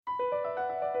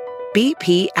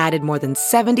BP added more than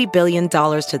 $70 billion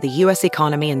to the U.S.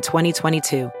 economy in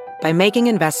 2022 by making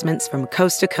investments from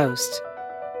coast to coast.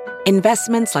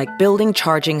 Investments like building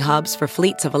charging hubs for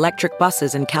fleets of electric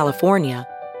buses in California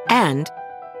and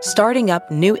starting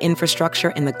up new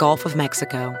infrastructure in the Gulf of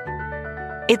Mexico.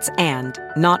 It's and,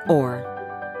 not or.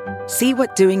 See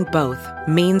what doing both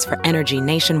means for energy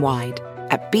nationwide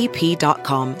at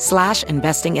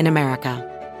bp.com/investing in America.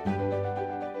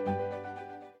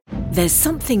 There's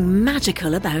something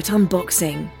magical about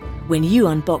unboxing. When you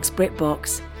unbox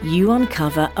BritBox, you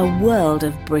uncover a world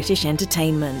of British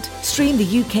entertainment. Stream the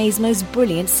UK's most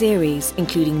brilliant series,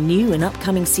 including new and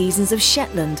upcoming seasons of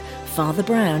Shetland, Father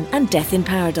Brown and Death in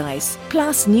Paradise.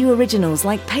 Plus new originals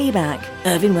like Payback,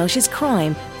 Irving Welsh's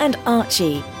Crime and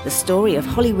Archie, the story of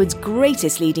Hollywood's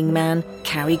greatest leading man,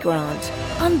 Cary Grant.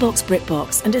 Unbox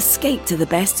BritBox and escape to the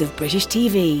best of British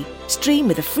TV. Stream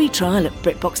with a free trial at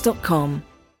BritBox.com.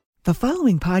 The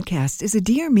following podcast is a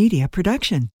Dear Media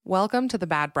production. Welcome to The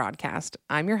Bad Broadcast.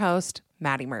 I'm your host,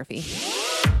 Madi Murphy. Wait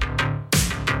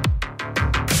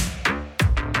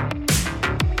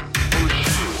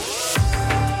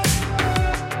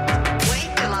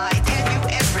till I tell you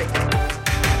everything.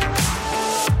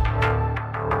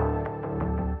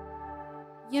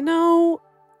 You know,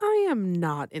 I am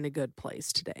not in a good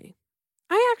place today.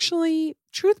 I actually,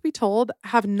 truth be told,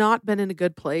 have not been in a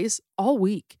good place all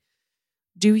week.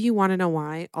 Do you want to know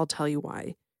why? I'll tell you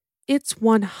why. It's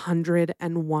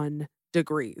 101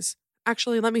 degrees.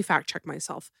 Actually, let me fact check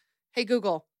myself. Hey,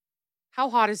 Google, how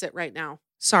hot is it right now?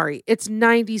 Sorry, it's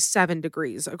 97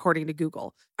 degrees, according to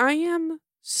Google. I am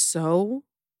so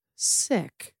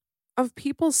sick of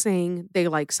people saying they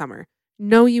like summer.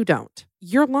 No, you don't.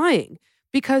 You're lying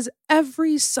because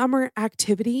every summer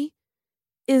activity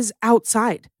is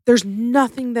outside. There's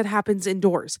nothing that happens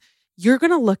indoors. You're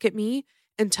going to look at me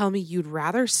and tell me you'd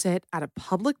rather sit at a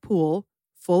public pool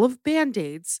full of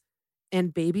Band-Aids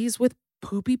and babies with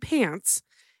poopy pants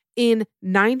in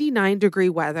 99-degree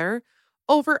weather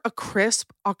over a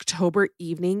crisp October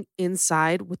evening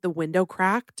inside with the window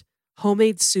cracked,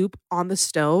 homemade soup on the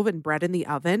stove and bread in the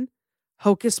oven,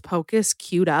 hocus pocus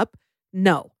queued up.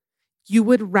 No, you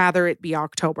would rather it be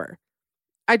October.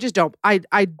 I just don't.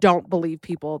 I don't believe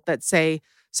people that say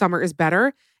summer is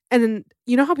better. And then,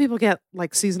 you know how people get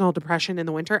like seasonal depression in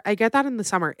the winter? I get that in the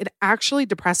summer. It actually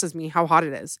depresses me how hot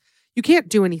it is. You can't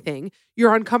do anything.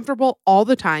 You're uncomfortable all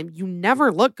the time. You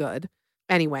never look good.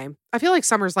 Anyway, I feel like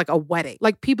summer's like a wedding.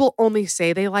 Like people only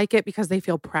say they like it because they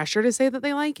feel pressure to say that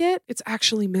they like it. It's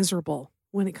actually miserable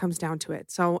when it comes down to it.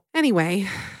 So anyway,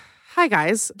 hi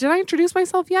guys. Did I introduce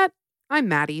myself yet? I'm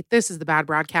Maddie. This is The Bad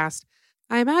Broadcast.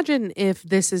 I imagine if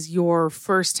this is your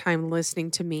first time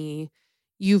listening to me,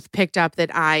 you've picked up that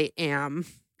I am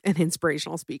an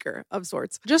inspirational speaker of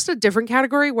sorts. Just a different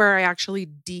category where I actually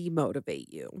demotivate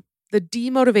you. The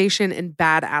demotivation and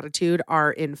bad attitude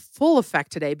are in full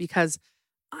effect today because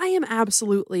I am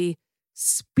absolutely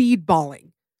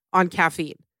speedballing on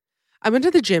caffeine. I went to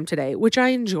the gym today, which I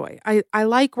enjoy. I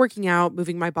like working out,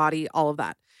 moving my body, all of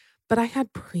that. But I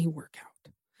had pre-workout.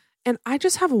 And I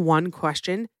just have one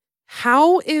question.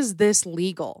 How is this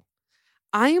legal?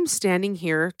 I am standing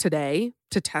here today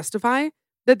to testify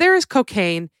that there is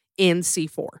cocaine in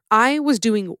C4. I was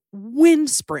doing wind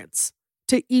sprints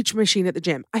to each machine at the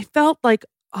gym. I felt like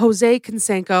Jose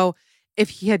Canseco if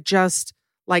he had just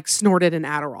like snorted an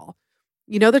Adderall.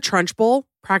 You know the Trunch Bowl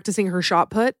practicing her shot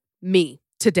put? Me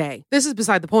today. This is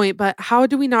beside the point, but how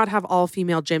do we not have all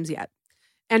female gyms yet?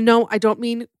 And no, I don't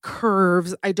mean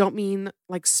curves. I don't mean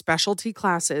like specialty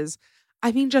classes.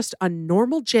 I mean just a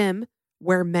normal gym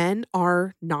where men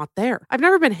are not there. I've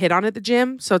never been hit on at the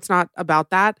gym, so it's not about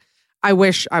that. I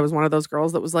wish I was one of those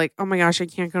girls that was like, oh my gosh, I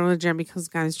can't go to the gym because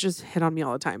guys just hit on me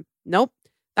all the time. Nope,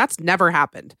 that's never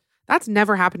happened. That's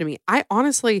never happened to me. I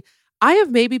have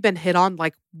maybe been hit on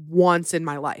like once in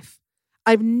my life.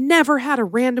 I've never had a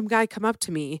random guy come up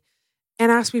to me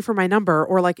and ask me for my number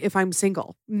or like if I'm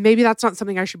single. Maybe that's not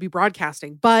something I should be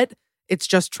broadcasting, but it's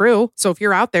just true. So if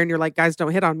you're out there and you're like, guys,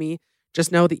 don't hit on me,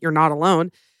 just know that you're not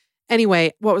alone.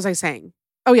 Anyway, what was I saying?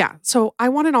 Oh yeah, so I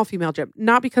want an all-female gym,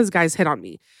 not because guys hit on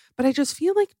me, but I just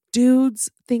feel like dudes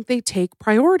think they take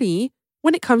priority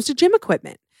when it comes to gym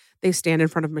equipment. They stand in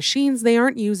front of machines they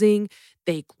aren't using,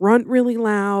 they grunt really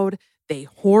loud, they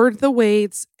hoard the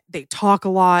weights, they talk a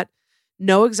lot.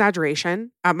 No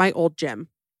exaggeration, at my old gym,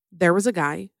 there was a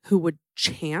guy who would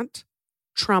chant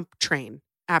Trump train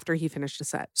after he finished a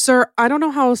set. Sir, I don't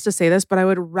know how else to say this, but I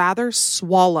would rather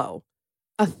swallow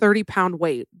a 30-pound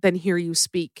weight than hear you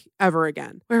speak ever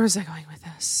again. Where was I going with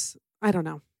this? I don't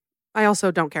know. I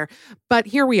also don't care. But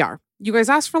here we are. You guys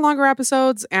asked for longer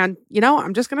episodes, and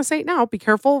I'm just going to say it now. Be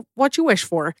careful what you wish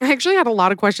for. I actually had a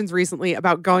lot of questions recently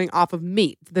about going off of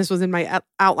meat. This was in my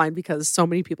outline because so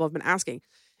many people have been asking.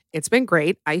 It's been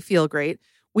great. I feel great.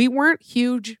 We weren't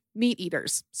huge meat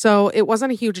eaters, so it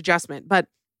wasn't a huge adjustment, but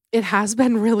it has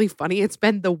been really funny. It's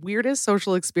been the weirdest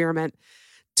social experiment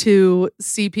to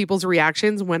see people's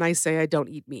reactions when I say I don't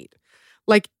eat meat.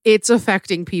 Like, it's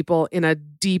affecting people in a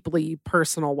deeply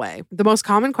personal way. The most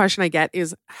common question I get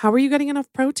is, how are you getting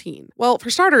enough protein? Well,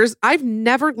 for starters, I've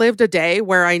never lived a day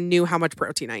where I knew how much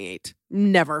protein I ate.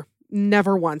 Never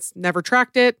once. Never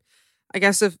tracked it. I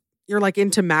guess if you're like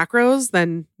into macros,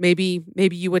 then maybe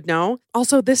you would know.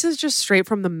 Also, this is just straight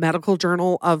from the medical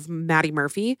journal of Maddie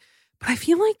Murphy, but I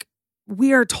feel like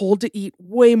we are told to eat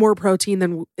way more protein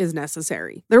than is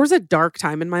necessary. There was a dark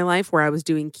time in my life where I was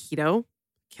doing keto,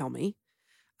 kill me,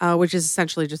 which is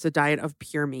essentially just a diet of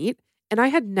pure meat. And I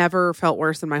had never felt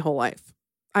worse in my whole life.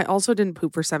 I also didn't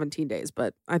poop for 17 days,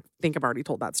 but I think I've already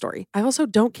told that story. I also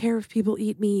don't care if people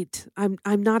eat meat. I'm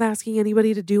not asking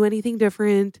anybody to do anything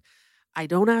different. I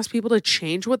don't ask people to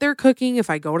change what they're cooking if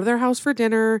I go to their house for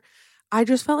dinner. I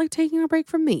just felt like taking a break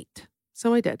from meat.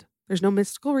 So I did. There's no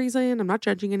mystical reason. I'm not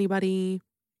judging anybody.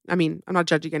 I mean, I'm not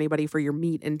judging anybody for your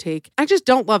meat intake. I just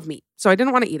don't love meat, so I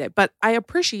didn't want to eat it. But I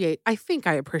think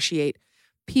I appreciate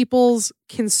people's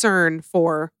concern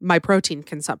for my protein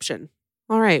consumption.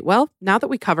 All right, well, now that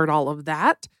we covered all of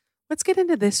that, let's get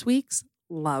into this week's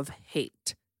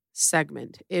Love-Hate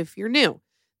segment. If you're new,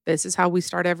 this is how we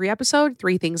start every episode.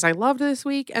 3 things I loved this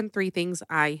week and 3 things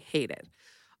I hated.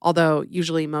 Although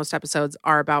usually most episodes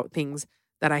are about things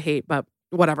that I hate, but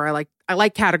whatever. I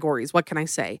like categories. What can I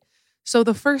say? So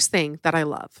the first thing that I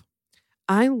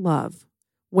love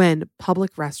when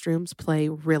public restrooms play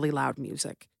really loud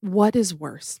music. What is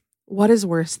worse? What is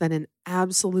worse than an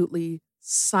absolutely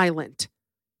silent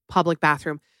public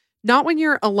bathroom? Not when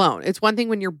you're alone. It's one thing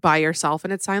when you're by yourself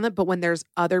and it's silent, but when there's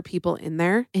other people in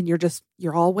there and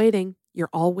you're all waiting. You're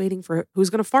all waiting for who's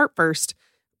going to fart first,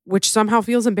 which somehow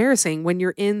feels embarrassing when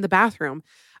you're in the bathroom.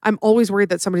 I'm always worried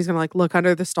that somebody's going to look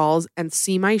under the stalls and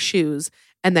see my shoes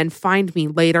and then find me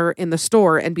later in the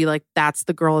store and be like, that's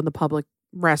the girl in the public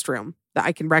restroom, that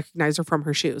I can recognize her from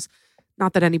her shoes.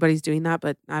 Not that anybody's doing that,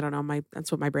 but I don't know.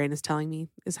 That's what my brain is telling me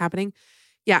is happening.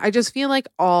 Yeah, I just feel like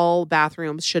all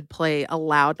bathrooms should play a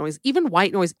loud noise, even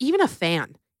white noise, even a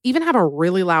fan, even have a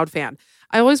really loud fan.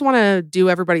 I always want to do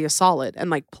everybody a solid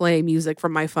and play music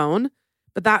from my phone,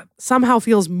 but that somehow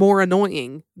feels more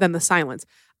annoying than the silence.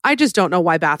 I just don't know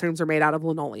why bathrooms are made out of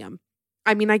linoleum.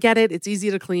 I mean, I get it. It's easy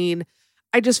to clean.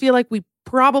 I just feel like we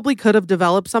probably could have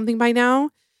developed something by now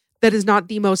that is not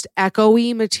the most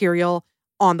echoey material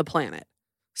on the planet.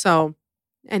 So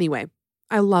anyway,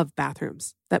 I love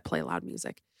bathrooms that play loud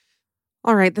music.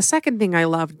 All right, the second thing I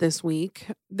loved this week,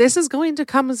 this is going to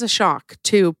come as a shock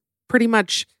to pretty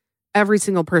much every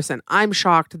single person. I'm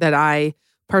shocked that I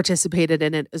participated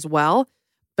in it as well,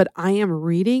 but I am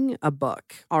reading a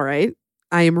book, all right?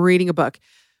 I am reading a book.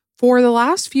 For the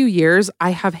last few years,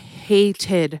 I have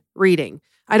hated reading.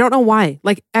 I don't know why.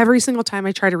 Every single time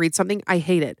I try to read something, I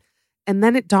hate it. And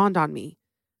then it dawned on me,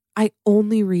 I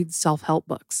only read self-help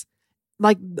books.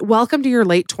 Welcome to Your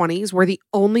Late 20s, where the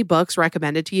only books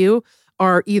recommended to you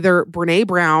are either Brene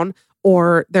Brown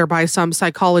or they're by some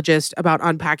psychologist about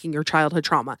unpacking your childhood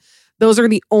trauma. Those are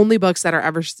the only books that are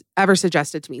ever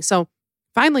suggested to me. So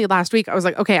finally, last week, I was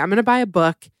like, okay, I'm going to buy a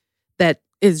book that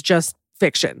is just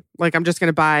fiction. I'm just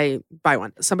going to buy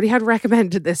one. Somebody had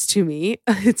recommended this to me.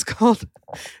 It's called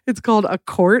A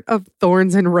Court of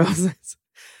Thorns and Roses.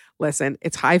 Listen,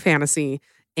 it's high fantasy.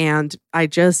 And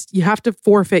you have to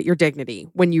forfeit your dignity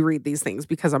when you read these things,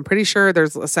 because I'm pretty sure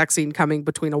there's a sex scene coming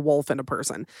between a wolf and a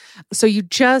person. So you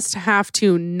just have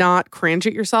to not cringe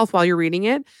at yourself while you're reading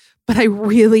it. But I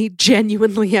really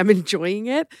genuinely am enjoying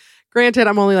it. Granted,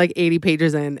 I'm only 80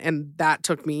 pages in, and that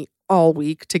took me all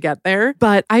week to get there,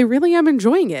 but I really am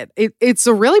enjoying it. It's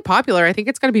really popular. I think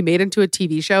it's going to be made into a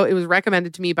TV show. It was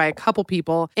recommended to me by a couple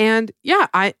people, and yeah,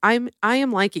 I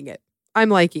am liking it. I'm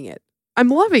liking it. I'm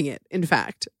loving it. In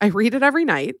fact, I read it every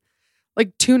night.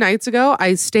 2 nights ago,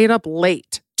 I stayed up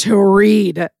late to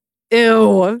read.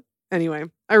 Ew. Anyway,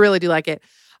 I really do like it.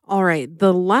 All right,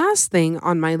 the last thing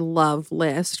on my love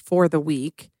list for the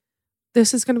week.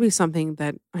 This is going to be something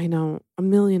that I know a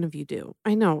million of you do.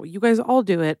 I know you guys all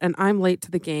do it, and I'm late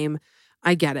to the game.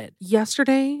 I get it.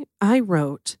 Yesterday, I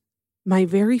wrote my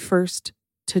very first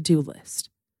to-do list.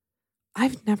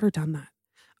 I've never done that.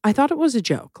 I thought it was a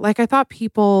joke. I thought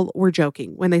people were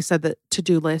joking when they said that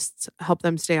to-do lists help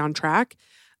them stay on track.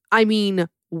 I mean,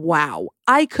 wow.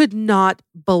 I could not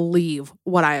believe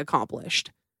what I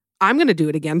accomplished. I'm going to do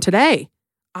it again today.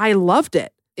 I loved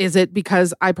it. Is it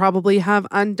because I probably have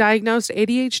undiagnosed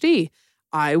ADHD?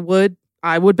 I would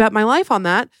bet my life on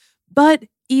that. But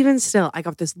even still, I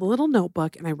got this little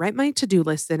notebook and I write my to-do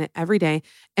list in it every day,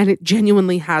 and it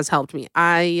genuinely has helped me.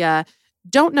 I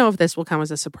don't know if this will come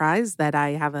as a surprise that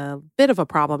I have a bit of a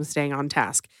problem staying on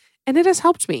task, and it has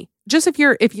helped me. Just if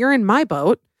you're in my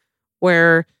boat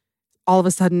where all of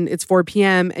a sudden it's 4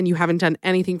 p.m. and you haven't done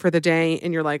anything for the day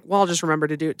and you're like, well, I'll just remember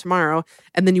to do it tomorrow.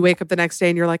 And then you wake up the next day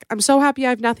and you're like, I'm so happy I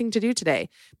have nothing to do today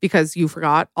because you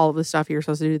forgot all of the stuff you were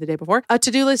supposed to do the day before. A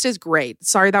to-do list is great.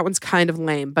 Sorry, that one's kind of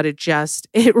lame, but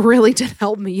it really did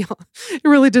help me. It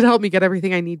really did help me get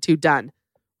everything I need to done.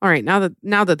 All right, now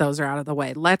that those are out of the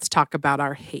way, let's talk about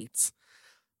our hates.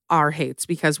 Our hates,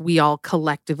 because we all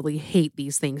collectively hate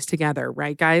these things together,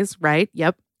 right, guys? Right?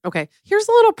 Yep. Okay, here's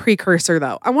a little precursor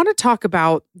though. I want to talk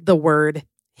about the word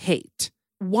hate.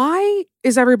 Why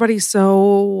is everybody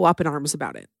so up in arms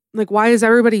about it? Like, why is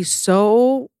everybody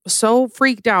so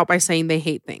freaked out by saying they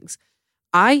hate things?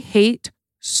 I hate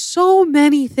so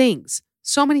many things.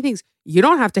 So many things. You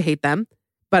don't have to hate them,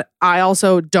 but I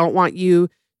also don't want you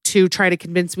to try to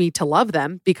convince me to love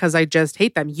them because I just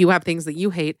hate them. You have things that you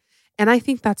hate, and I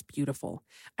think that's beautiful.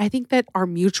 I think that our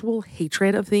mutual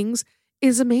hatred of things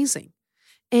is amazing.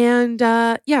 And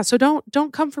so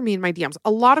don't come for me in my DMs.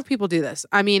 A lot of people do this.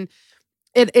 I mean,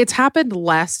 it's happened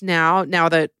less now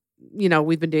that,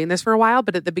 we've been doing this for a while.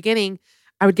 But at the beginning,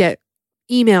 I would get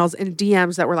emails and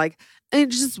DMs that were like, I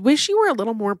just wish you were a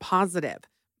little more positive.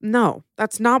 No,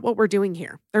 that's not what we're doing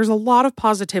here. There's a lot of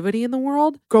positivity in the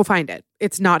world. Go find it.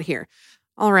 It's not here.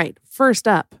 All right. First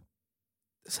up,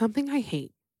 something I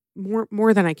hate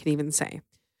more than I can even say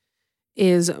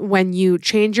is when you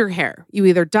change your hair. You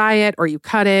either dye it or you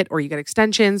cut it or you get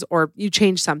extensions or you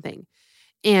change something,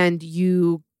 and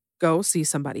you go see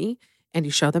somebody and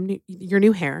you show them your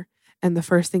new hair. And the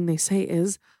first thing they say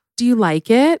is, do you like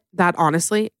it? That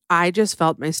honestly, I just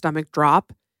felt my stomach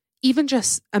drop. Even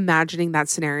just imagining that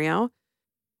scenario.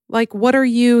 Like, what are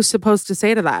you supposed to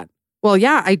say to that? Well,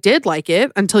 yeah, I did like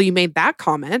it until you made that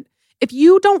comment. If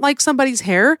you don't like somebody's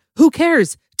hair, who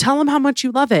cares? Tell them how much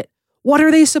you love it. What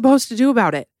are they supposed to do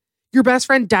about it? Your best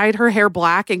friend dyed her hair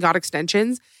black and got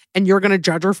extensions, and you're going to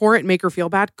judge her for it and make her feel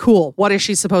bad? Cool. What is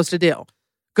she supposed to do?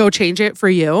 Go change it for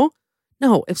you?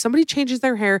 No, if somebody changes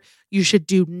their hair, you should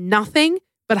do nothing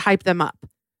but hype them up.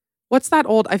 What's that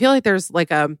old? I feel like there's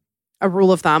like a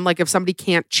rule of thumb. Like if somebody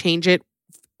can't change it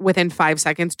within 5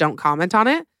 seconds, don't comment on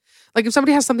it. Like if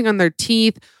somebody has something on their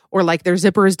teeth or like their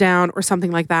zipper is down or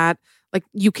something like that, like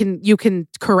you can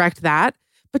correct that.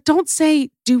 But don't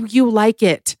say, do you like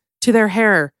it to their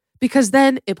hair? Because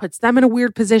then it puts them in a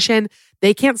weird position.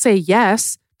 They can't say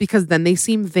yes because then they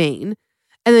seem vain.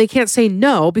 And they can't say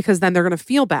no because then they're going to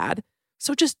feel bad.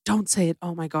 So just don't say it.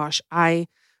 Oh my gosh. I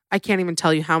can't even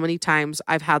tell you how many times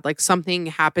I've had like something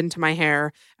happen to my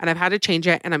hair and I've had to change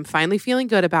it and I'm finally feeling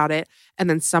good about it. And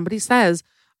then somebody says,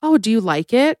 oh, do you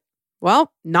like it?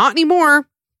 Well, not anymore.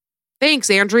 Thanks,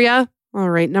 Andrea. All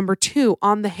right. Number 2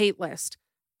 on the hate list.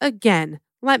 Again,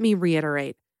 let me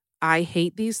reiterate. I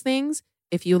hate these things.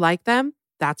 If you like them,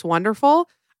 that's wonderful.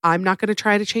 I'm not going to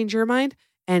try to change your mind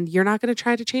and you're not going to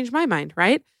try to change my mind,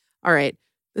 right? All right.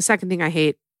 The second thing I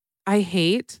hate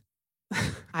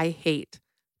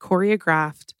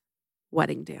choreographed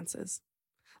wedding dances,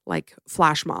 like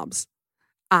flash mobs.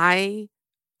 I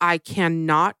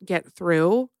cannot get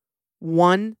through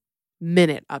 1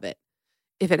 minute of it.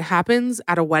 If it happens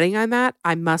at a wedding I'm at,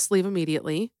 I must leave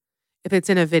immediately. If it's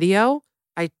in a video,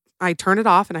 I turn it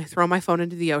off and I throw my phone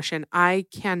into the ocean. I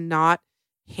cannot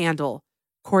handle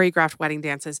choreographed wedding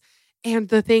dances. And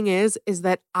the thing is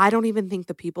that I don't even think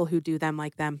the people who do them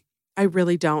like them. I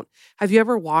really don't. Have you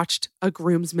ever watched a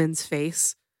groomsman's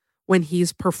face when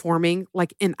he's performing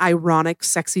like an ironic,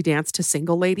 sexy dance to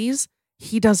single ladies?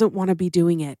 He doesn't want to be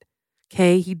doing it.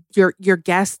 Okay. Your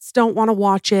guests don't want to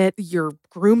watch it. Your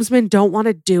groomsmen don't want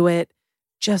to do it.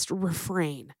 Just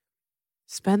refrain.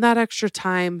 Spend that extra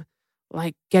time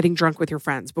like getting drunk with your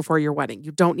friends before your wedding.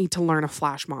 You don't need to learn a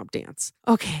flash mob dance.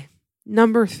 Okay.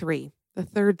 Number 3, the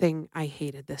third thing I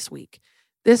hated this week.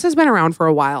 This has been around for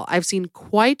a while. I've seen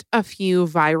quite a few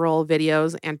viral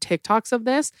videos and TikToks of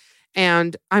this,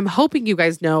 and I'm hoping you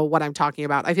guys know what I'm talking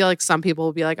about. I feel like some people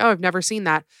will be like, oh, I've never seen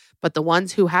that. But the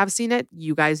ones who have seen it,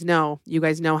 you guys know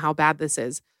how bad this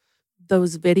is.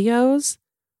 Those videos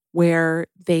where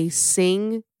they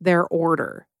sing their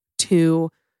order to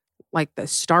like the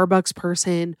Starbucks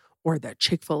person or the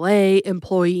Chick-fil-A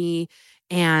employee,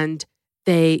 and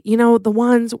they, the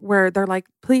ones where they're like,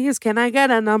 please, can I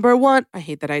get a number 1? I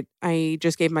hate that I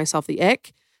just gave myself the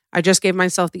ick.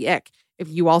 If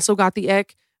you also got the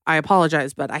ick, I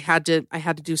apologize, but I had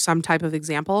to do some type of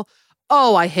example.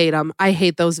 Oh, I hate them. I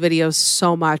hate those videos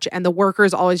so much. And the worker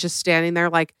is always just standing there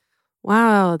like,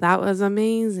 wow, that was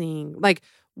amazing. Like,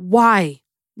 why?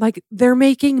 Like, they're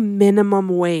making minimum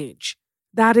wage.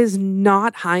 That is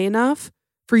not high enough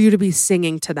for you to be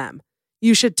singing to them.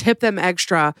 You should tip them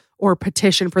extra or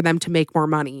petition for them to make more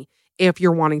money if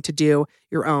you're wanting to do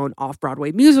your own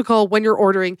off-Broadway musical when you're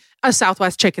ordering a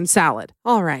Southwest chicken salad.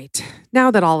 All right,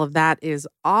 now that all of that is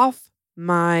off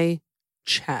my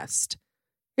chest,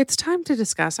 it's time to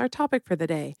discuss our topic for the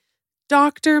day.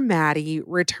 Dr. Madi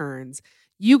returns.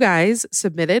 You guys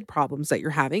submitted problems that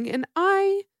you're having, and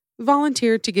I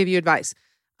volunteered to give you advice.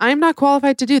 I'm not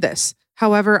qualified to do this.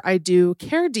 However, I do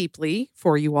care deeply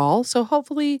for you all, so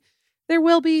hopefully there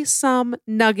will be some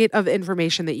nugget of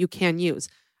information that you can use.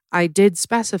 I did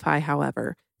specify,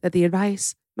 however, that the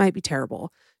advice might be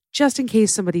terrible, just in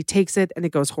case somebody takes it and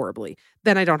it goes horribly.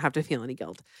 Then I don't have to feel any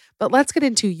guilt. But let's get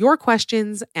into your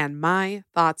questions and my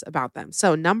thoughts about them.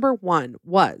 So number 1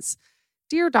 was,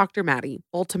 Dear Dr. Madi,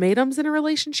 ultimatums in a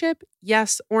relationship,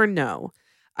 yes or no?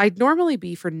 I'd normally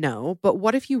be for no, but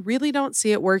what if you really don't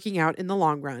see it working out in the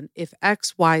long run if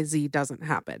XYZ doesn't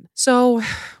happen? So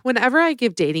whenever I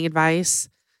give dating advice,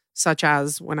 such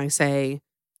as when I say,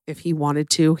 if he wanted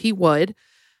to, he would,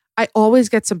 I always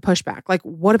get some pushback. Like,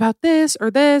 what about this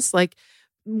or this? Like,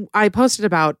 I posted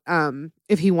about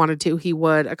if he wanted to, he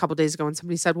would a couple days ago, and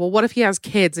somebody said, well, what if he has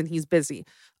kids and he's busy?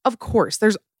 Of course,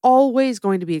 there's always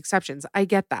going to be exceptions. I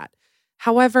get that.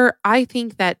 However, I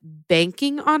think that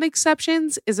banking on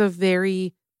exceptions is a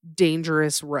very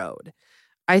dangerous road.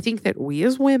 I think that we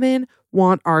as women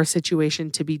want our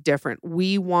situation to be different.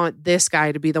 We want this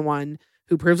guy to be the one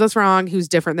who proves us wrong, who's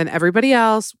different than everybody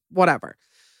else, whatever.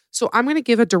 So I'm going to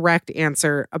give a direct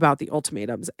answer about the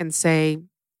ultimatums and say,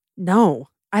 no,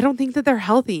 I don't think that they're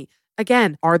healthy.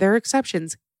 Again, are there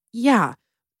exceptions? Yeah.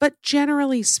 But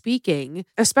generally speaking,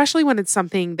 especially when it's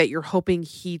something that you're hoping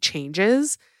he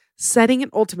changes, setting an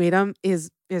ultimatum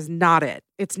is not it.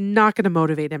 It's not going to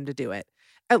motivate him to do it,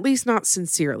 at least not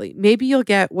sincerely. Maybe you'll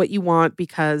get what you want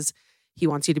because he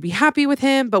wants you to be happy with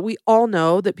him, but we all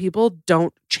know that people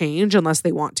don't change unless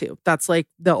they want to. That's like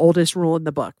the oldest rule in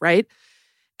the book, right?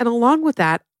 And along with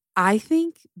that, I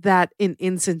think that an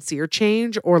insincere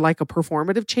change or like a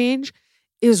performative change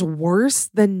is worse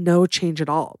than no change at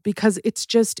all because it's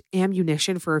just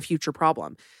ammunition for a future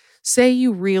problem. Say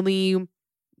you really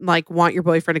want your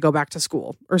boyfriend to go back to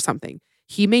school or something.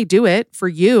 He may do it for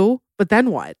you, but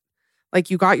then what? Like,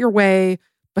 you got your way,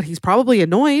 but he's probably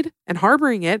annoyed and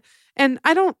harboring it. And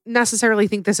I don't necessarily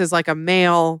think this is like a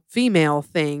male-female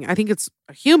thing. I think it's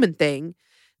a human thing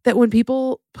that when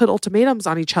people put ultimatums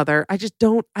on each other, I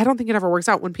don't think it ever works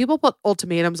out. When people put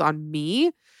ultimatums on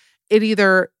me, it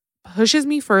either pushes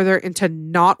me further into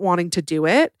not wanting to do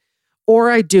it,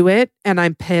 or I do it and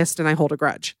I'm pissed and I hold a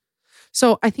grudge.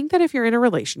 So I think that if you're in a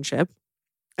relationship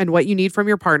and what you need from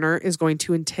your partner is going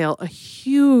to entail a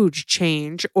huge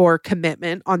change or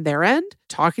commitment on their end,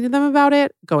 talking to them about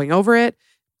it, going over it,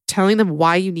 telling them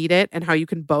why you need it and how you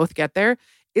can both get there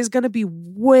is going to be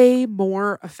way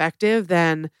more effective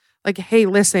than like, hey,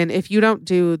 listen, if you don't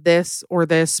do this or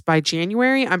this by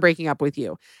January, I'm breaking up with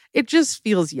you. It just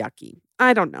feels yucky.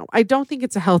 I don't know. I don't think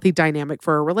it's a healthy dynamic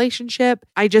for a relationship.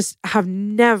 I just have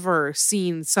never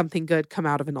seen something good come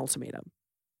out of an ultimatum.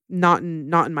 Not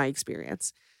in my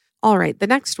experience. All right. The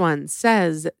next one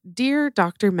says, Dear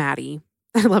Dr. Madi,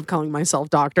 I love calling myself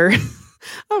doctor.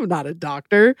 I'm not a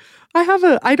doctor.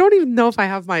 I don't even know if I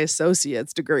have my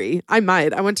associate's degree. I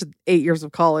might. I went to 8 years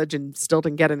of college and still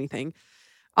didn't get anything.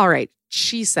 All right.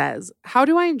 She says, how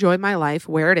do I enjoy my life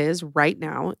where it is right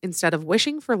now instead of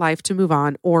wishing for life to move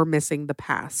on or missing the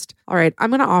past? All right. I'm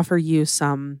going to offer you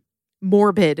some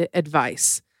morbid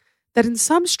advice that in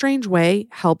some strange way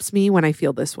helps me when I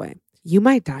feel this way. You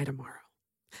might die tomorrow.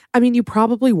 I mean, you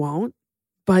probably won't,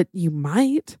 but you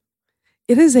might.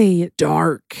 It is a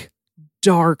dark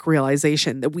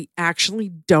realization that we actually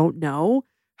don't know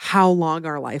how long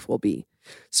our life will be.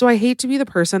 So I hate to be the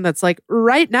person that's like,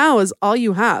 right now is all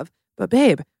you have. But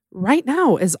babe, right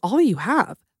now is all you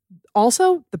have.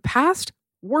 Also, the past,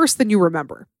 worse than you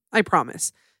remember. I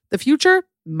promise. The future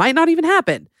might not even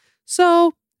happen.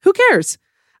 So who cares?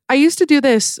 I used to do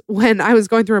this when I was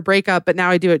going through a breakup, but now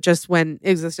I do it just when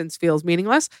existence feels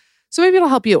meaningless. So maybe it'll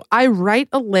help you. I write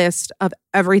a list of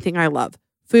everything I love.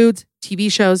 Foods,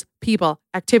 TV shows, people,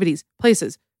 activities,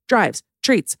 places, drives,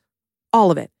 treats,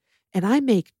 all of it. And I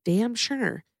make damn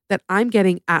sure that I'm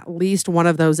getting at least one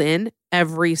of those in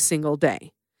every single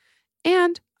day.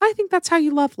 And I think that's how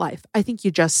you love life. I think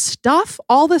you just stuff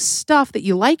all the stuff that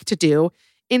you like to do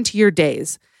into your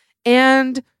days.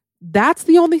 And that's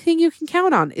the only thing you can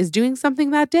count on, is doing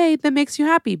something that day that makes you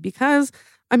happy. Because,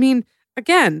 I mean,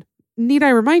 again, need I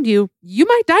remind you, you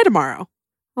might die tomorrow.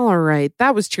 All right,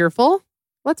 that was cheerful.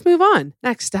 Let's move on.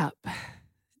 Next up,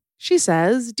 she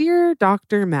says, Dear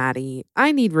Dr. Madi,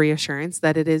 I need reassurance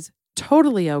that it is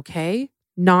totally okay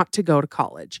not to go to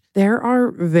college. There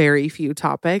are very few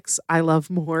topics I love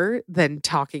more than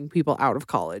talking people out of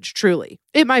college, truly.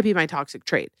 It might be my toxic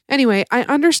trait. Anyway, I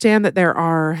understand that there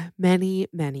are many,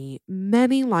 many,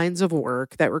 many lines of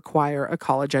work that require a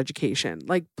college education.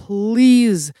 Like,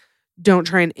 please don't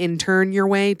try and intern your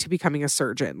way to becoming a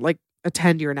surgeon. Like,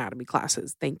 attend your anatomy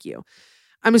classes. Thank you.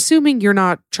 I'm assuming you're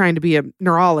not trying to be a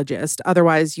neurologist.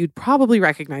 Otherwise, you'd probably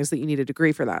recognize that you need a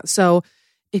degree for that. So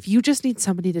if you just need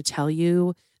somebody to tell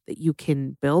you that you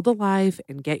can build a life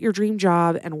and get your dream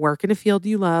job and work in a field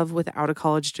you love without a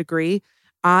college degree,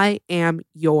 I am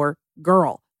your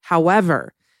girl.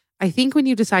 However, I think when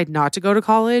you decide not to go to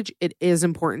college, it is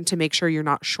important to make sure you're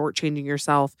not shortchanging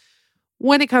yourself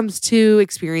when it comes to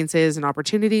experiences and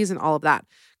opportunities and all of that.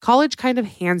 College kind of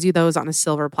hands you those on a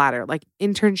silver platter, like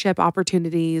internship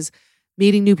opportunities,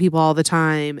 meeting new people all the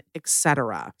time,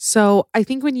 etc. So I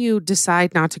think when you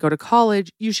decide not to go to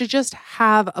college, you should just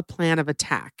have a plan of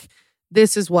attack.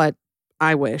 This is what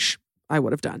I wish I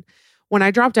would have done. When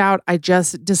I dropped out, I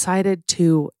just decided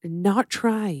to not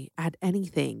try at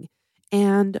anything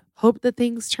and hope that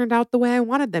things turned out the way I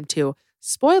wanted them to.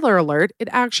 Spoiler alert, it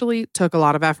actually took a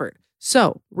lot of effort.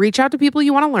 So reach out to people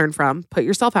you want to learn from, put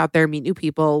yourself out there, meet new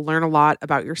people, learn a lot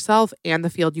about yourself and the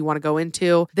field you want to go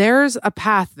into. There's a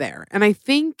path there. And I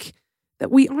think that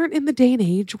we aren't in the day and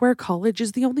age where college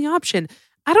is the only option.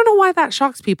 I don't know why that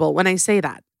shocks people when I say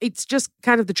that. It's just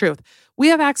kind of the truth. We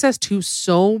have access to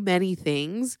so many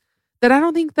things that I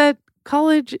don't think that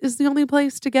college is the only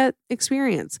place to get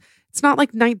experience. It's not like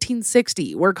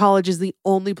 1960 where college is the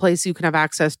only place you can have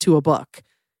access to a book.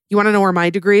 You want to know where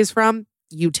my degree is from?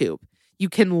 YouTube. You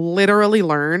can literally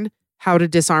learn how to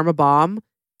disarm a bomb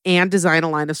and design a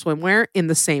line of swimwear in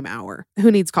the same hour. Who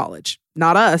needs college?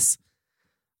 Not us.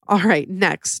 All right,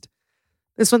 next.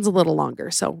 This one's a little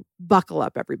longer, so buckle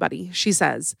up, everybody. She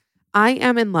says, I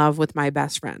am in love with my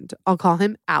best friend. I'll call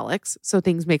him Alex so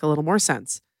things make a little more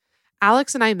sense.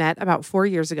 Alex and I met about 4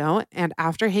 years ago, and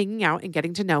after hanging out and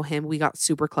getting to know him, we got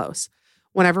super close.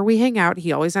 Whenever we hang out,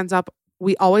 we always end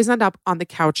up on the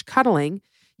couch cuddling.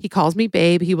 He calls me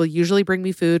babe. He will usually bring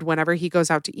me food whenever he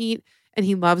goes out to eat, and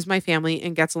he loves my family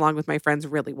and gets along with my friends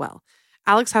really well.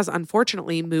 Alex has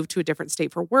unfortunately moved to a different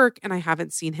state for work, and I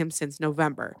haven't seen him since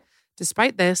November.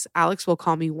 Despite this, Alex will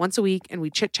call me once a week, and we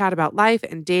chit-chat about life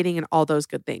and dating and all those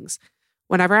good things.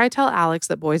 Whenever I tell Alex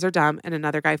that boys are dumb and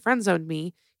another guy friend-zoned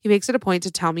me, he makes it a point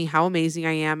to tell me how amazing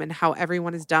I am and how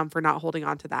everyone is dumb for not holding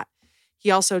on to that.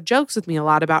 He also jokes with me a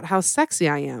lot about how sexy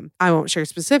I am. I won't share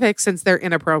specifics since they're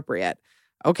inappropriate.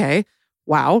 Okay.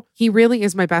 Wow. He really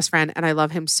is my best friend and I love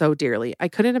him so dearly. I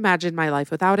couldn't imagine my life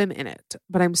without him in it,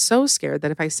 but I'm so scared that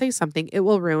if I say something, it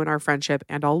will ruin our friendship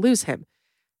and I'll lose him.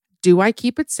 Do I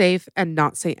keep it safe and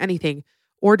not say anything,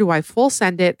 or do I full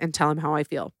send it and tell him how I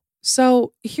feel?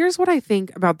 So here's what I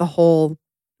think about the whole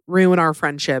ruin our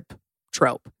friendship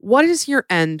trope. What is your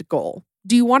end goal?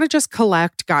 Do you want to just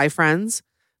collect guy friends?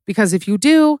 Because if you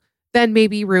do, then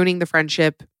maybe ruining the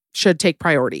friendship should take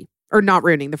priority. Or not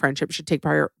ruining the friendship should take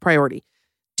priority.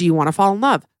 Do you want to fall in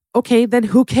love? Okay, then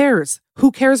who cares?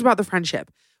 Who cares about the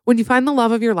friendship? When you find the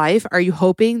love of your life, are you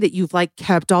hoping that you've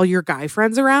kept all your guy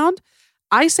friends around?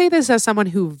 I say this as someone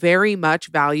who very much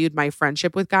valued my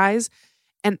friendship with guys.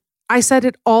 And I said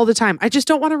it all the time. I just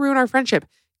don't want to ruin our friendship.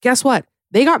 Guess what?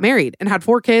 They got married and had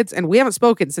 4 kids and we haven't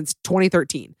spoken since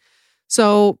 2013.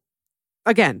 So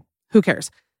again, who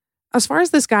cares? As far as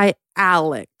this guy,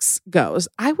 Alex, goes,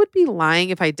 I would be lying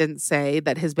if I didn't say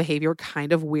that his behavior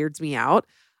kind of weirds me out.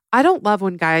 I don't love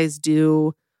when guys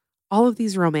do all of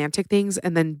these romantic things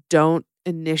and then don't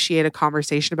initiate a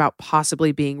conversation about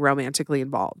possibly being romantically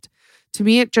involved. To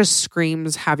me, it just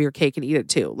screams, have your cake and eat it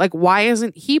too. Why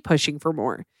isn't he pushing for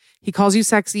more? He calls you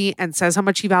sexy and says how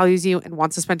much he values you and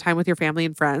wants to spend time with your family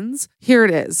and friends. Here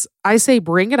it is. I say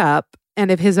bring it up. And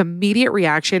if his immediate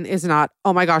reaction is not,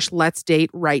 oh my gosh, let's date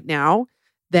right now,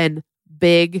 then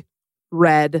big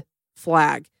red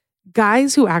flag.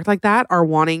 Guys who act like that are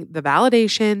wanting the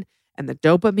validation and the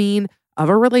dopamine of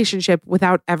a relationship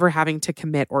without ever having to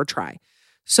commit or try.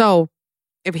 So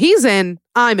if he's in,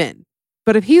 I'm in.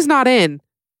 But if he's not in,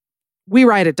 we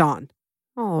ride at dawn.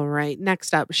 All right,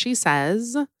 next up, she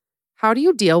says, how do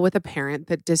you deal with a parent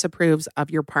that disapproves of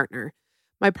your partner?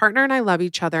 My partner and I love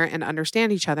each other and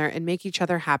understand each other and make each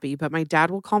other happy, but my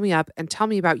dad will call me up and tell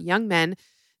me about young men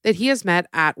that he has met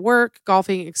at work,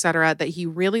 golfing, etc., that he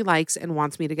really likes and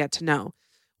wants me to get to know.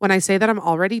 When I say that I'm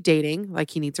already dating,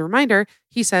 like he needs a reminder,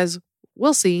 he says,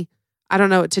 we'll see. I don't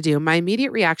know what to do. My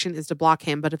immediate reaction is to block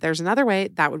him, but if there's another way,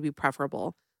 that would be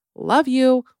preferable. Love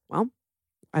you. Well,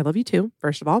 I love you too,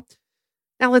 first of all.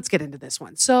 Now let's get into this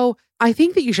one. So I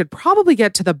think that you should probably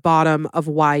get to the bottom of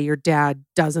why your dad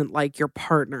doesn't like your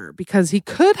partner, because he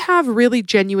could have really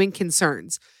genuine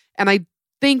concerns. And I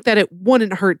think that it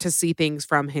wouldn't hurt to see things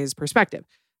from his perspective.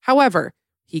 However,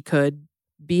 he could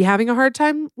be having a hard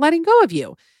time letting go of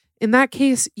you. In that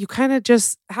case, you kind of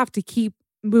just have to keep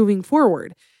moving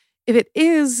forward. If it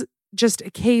is just a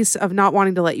case of not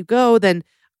wanting to let you go, then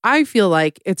I feel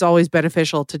like it's always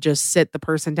beneficial to just sit the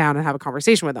person down and have a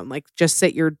conversation with them. Like just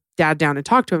sit your dad down and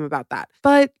talk to him about that.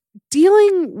 But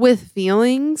dealing with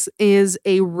feelings is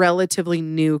a relatively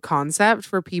new concept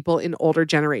for people in older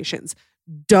generations.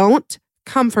 Don't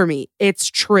come for me. It's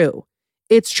true.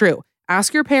 It's true.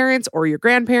 Ask your parents or your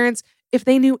grandparents if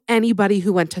they knew anybody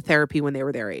who went to therapy when they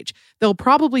were their age. They'll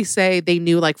probably say they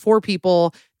knew like 4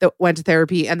 people that went to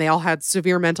therapy and they all had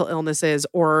severe mental illnesses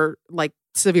or like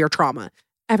severe trauma.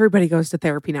 Everybody goes to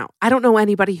therapy now. I don't know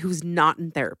anybody who's not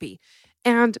in therapy.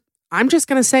 And I'm just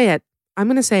going to say it. I'm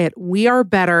going to say it. We are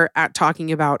better at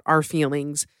talking about our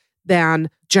feelings than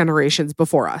generations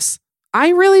before us.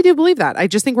 I really do believe that. I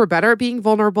just think we're better at being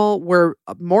vulnerable. We're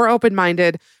more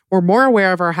open-minded. We're more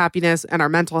aware of our happiness and our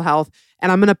mental health.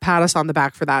 And I'm going to pat us on the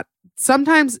back for that.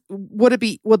 Sometimes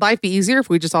would life be easier if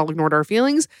we just all ignored our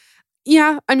feelings?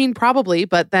 Yeah, I mean, probably,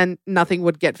 but then nothing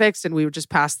would get fixed and we would just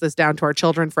pass this down to our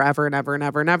children forever and ever and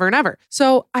ever and ever and ever.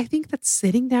 So I think that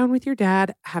sitting down with your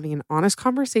dad, having an honest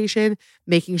conversation,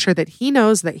 making sure that he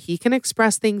knows that he can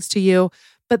express things to you,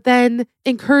 but then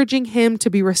encouraging him to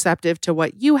be receptive to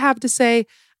what you have to say,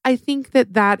 I think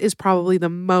that that is probably the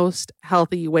most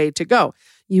healthy way to go.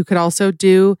 You could also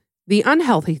do the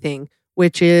unhealthy thing,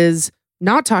 which is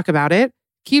not talk about it,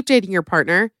 keep dating your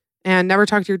partner, and never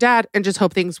talk to your dad and just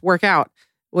hope things work out,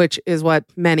 which is what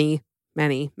many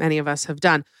of us have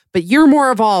done. But you're more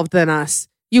evolved than us.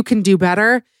 You can do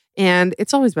better. And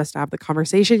it's always best to have the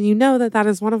conversation. You know that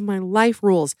is one of my life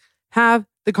rules. Have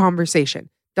the conversation.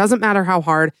 Doesn't matter how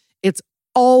hard. It's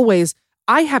always,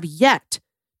 I have yet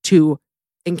to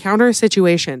encounter a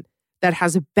situation that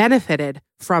has benefited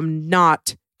from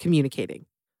not communicating.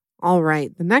 All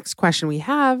right. The next question we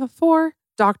have for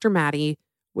Dr. Madi,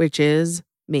 which is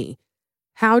me.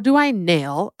 How do I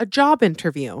nail a job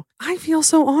interview? I feel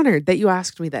so honored that you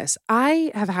asked me this. I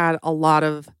have had a lot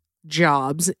of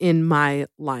jobs in my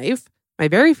life. My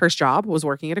very first job was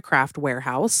working at a craft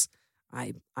warehouse.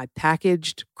 I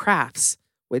packaged crafts,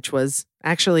 which was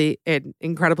actually an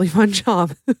incredibly fun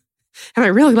job. And I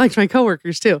really liked my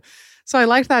coworkers too. So I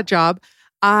liked that job.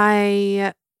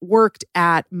 I worked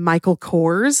at Michael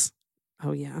Kors.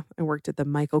 Oh yeah, I worked at the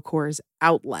Michael Kors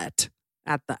outlet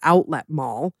at the outlet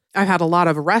mall. I've had a lot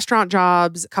of restaurant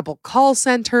jobs, a couple call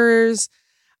centers.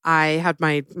 I had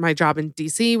my job in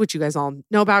DC, which you guys all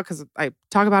know about because I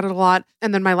talk about it a lot.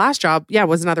 And then my last job,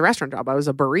 was another restaurant job. I was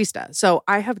a barista. So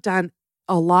I have done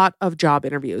a lot of job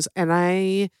interviews and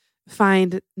I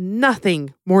find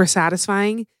nothing more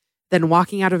satisfying than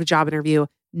walking out of a job interview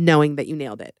knowing that you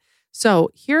nailed it.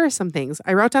 So here are some things.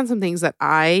 I wrote down some things that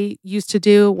I used to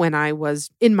do when I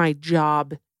was in my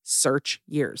job search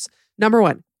years. Number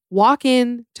 1, walk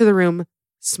into the room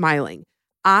smiling.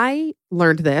 I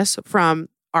learned this from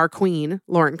our queen,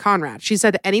 Lauren Conrad. She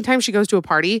said anytime she goes to a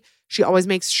party, she always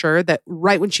makes sure that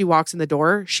right when she walks in the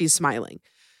door, she's smiling.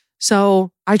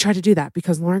 So I try to do that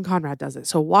because Lauren Conrad does it.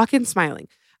 So walk in smiling.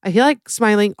 I feel like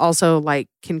smiling also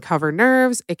can cover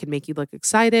nerves. It can make you look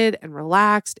excited and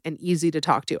relaxed and easy to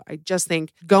talk to. I just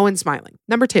think go in smiling.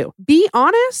 Number 2, be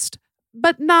honest,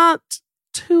 but not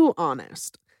too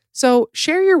honest. So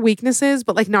share your weaknesses,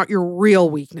 but not your real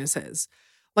weaknesses.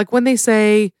 Like when they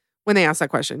ask that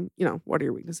question, what are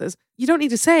your weaknesses? You don't need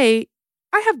to say,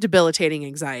 I have debilitating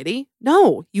anxiety.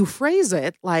 No, you phrase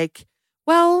it like,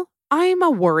 well, I'm a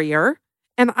worrier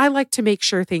and I like to make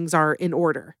sure things are in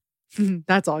order.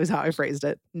 That's always how I phrased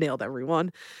it. Nailed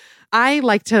everyone. I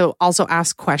like to also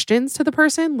ask questions to the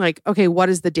person like, okay, what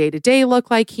does the day-to-day look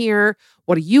like here?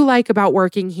 What do you like about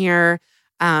working here?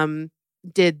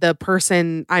 Did the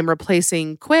person I'm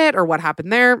replacing quit or what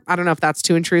happened there? I don't know if that's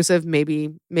too intrusive.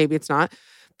 Maybe it's not.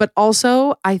 But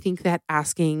also I think that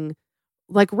asking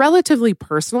relatively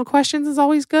personal questions is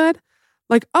always good.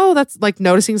 That's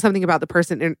noticing something about the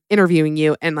person interviewing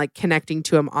you and connecting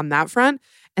to them on that front.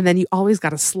 And then you always got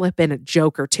to slip in a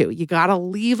joke or two. You got to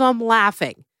leave them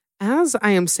laughing. As I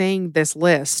am saying this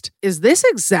list, is this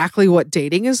exactly what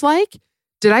dating is like?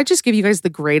 Did I just give you guys the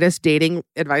greatest dating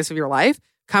advice of your life?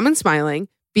 come in smiling,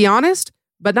 be honest,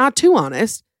 but not too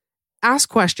honest, ask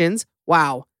questions.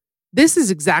 Wow, this is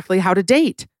exactly how to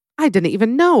date. I didn't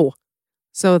even know.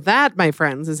 So that, my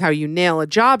friends, is how you nail a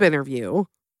job interview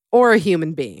or a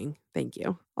human being. Thank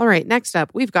you. All right, next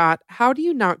up, we've got how do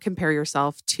you not compare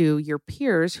yourself to your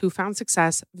peers who found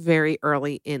success very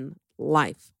early in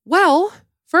life? Well,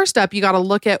 first up, you got to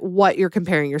look at what you're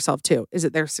comparing yourself to. Is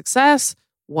it their success?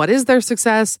 What is their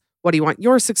success? What do you want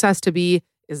your success to be?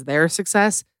 Is their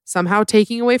success somehow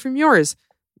taking away from yours?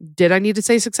 Did I need to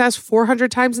say success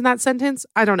 400 times in that sentence?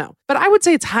 I don't know. But I would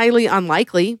say it's highly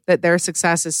unlikely that their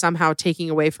success is somehow taking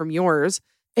away from yours.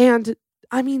 And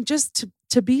I mean, just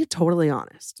to be totally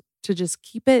honest, to just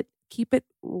keep it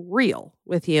real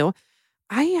with you,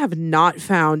 I have not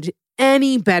found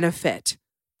any benefit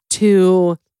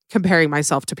to comparing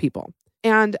myself to people.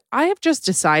 And I have just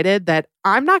decided that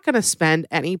I'm not going to spend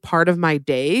any part of my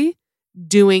day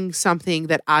doing something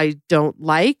that I don't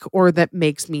like or that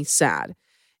makes me sad.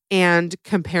 And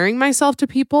comparing myself to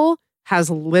people has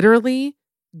literally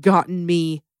gotten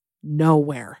me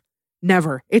nowhere.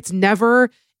 Never. It's never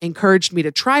encouraged me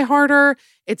to try harder.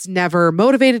 It's never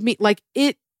motivated me. Like,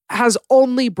 it has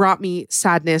only brought me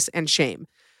sadness and shame.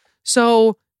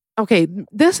 So, okay,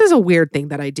 this is a weird thing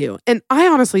that I do. And I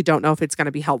honestly don't know if it's going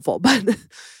to be helpful, but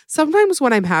sometimes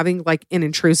when I'm having like an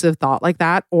intrusive thought like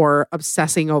that, or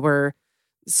obsessing over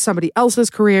somebody else's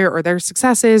career or their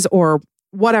successes or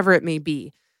whatever it may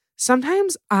be,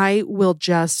 sometimes I will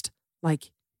just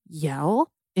like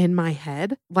yell in my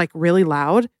head, like really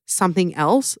loud, something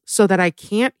else so that I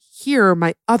can't hear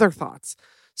my other thoughts.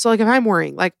 So like if I'm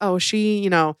worrying like, oh, she,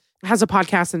 has a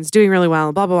podcast and is doing really well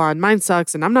and blah, blah, blah, and mine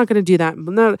sucks and I'm not going to do that.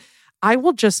 No,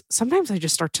 sometimes I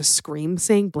just start to scream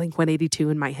saying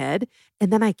Blink-182 in my head,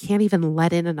 and then I can't even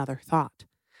let in another thought.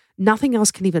 Nothing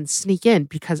else can even sneak in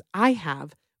because I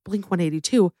have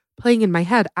Blink-182 playing in my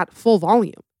head at full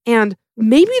volume. And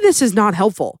maybe this is not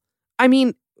helpful. I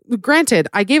mean, granted,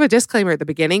 I gave a disclaimer at the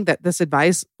beginning that this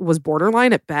advice was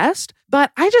borderline at best,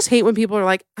 but I just hate when people are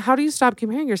like, how do you stop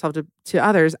comparing yourself to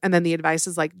others? And then the advice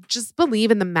is like, just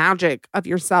believe in the magic of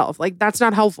yourself. Like, that's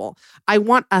not helpful. I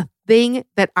want a thing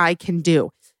that I can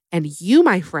do. And you,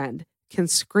 my friend, can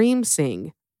scream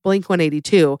sing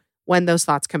Blink-182 when those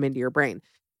thoughts come into your brain.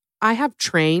 I have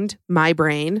trained my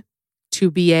brain to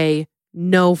be a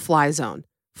no-fly zone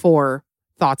for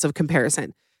thoughts of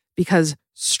comparison, because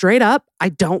straight up, I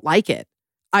don't like it.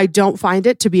 I don't find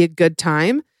it to be a good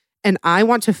time. And I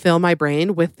want to fill my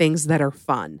brain with things that are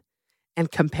fun.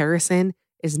 And comparison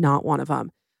is not one of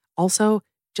them. Also,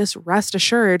 just rest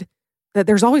assured that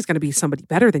there's always going to be somebody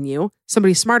better than you,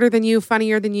 somebody smarter than you,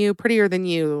 funnier than you, prettier than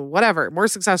you, whatever, more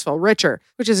successful, richer,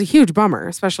 which is a huge bummer,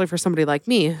 especially for somebody like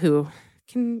me who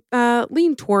can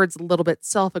lean towards a little bit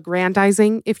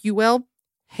self-aggrandizing, if you will.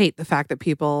 Hate the fact that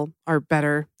people are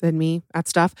better than me at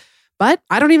stuff, but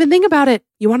I don't even think about it.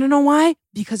 You want to know why?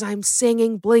 Because I'm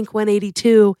singing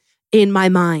Blink-182 in my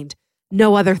mind.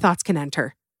 No other thoughts can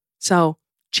enter. So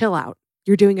chill out.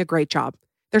 You're doing a great job.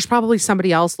 There's probably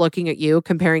somebody else looking at you,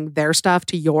 comparing their stuff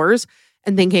to yours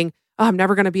and thinking, oh, I'm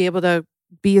never going to be able to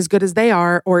be as good as they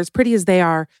are or as pretty as they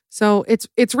are. So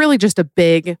it's really just a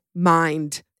big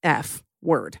mind F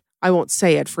word. I won't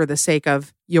say it for the sake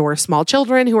of your small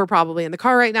children who are probably in the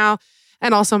car right now,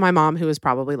 and also my mom who is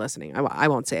probably listening. I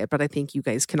won't say it, but I think you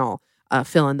guys can all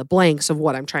fill in the blanks of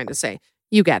what I'm trying to say.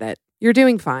 You get it. You're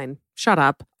doing fine. Shut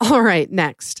up. All right,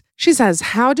 next. She says,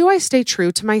 how do I stay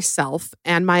true to myself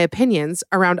and my opinions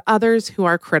around others who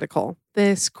are critical?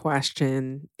 This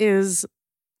question is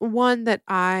one that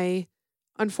I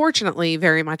unfortunately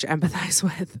very much empathize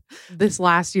with. This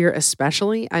last year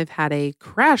especially, I've had a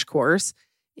crash course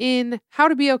in how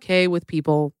to be okay with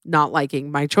people not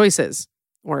liking my choices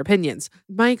or opinions.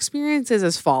 My experience is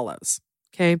as follows,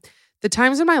 okay? The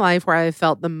times in my life where I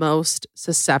felt the most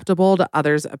susceptible to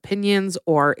others' opinions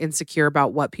or insecure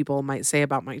about what people might say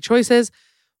about my choices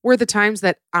were the times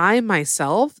that I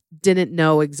myself didn't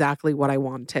know exactly what I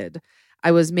wanted.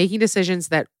 I was making decisions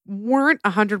that weren't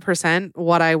 100%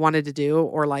 what I wanted to do,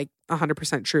 or like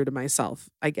 100% true to myself,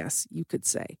 I guess you could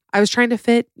say. I was trying to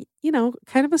fit,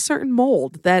 kind of a certain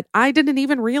mold that I didn't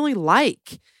even really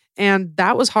like. And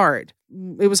that was hard.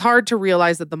 It was hard to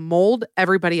realize that the mold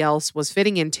everybody else was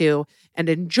fitting into and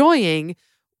enjoying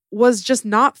was just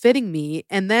not fitting me.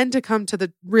 And then to come to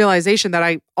the realization that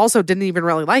I also didn't even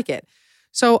really like it.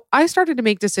 So I started to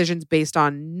make decisions based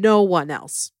on no one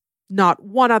else. Not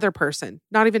one other person,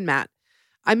 not even Matt.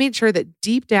 I made sure that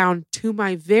deep down to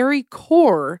my very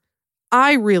core,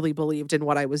 I really believed in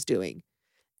what I was doing.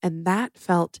 And that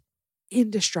felt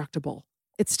indestructible.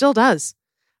 It still does.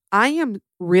 I am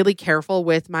really careful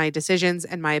with my decisions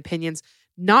and my opinions,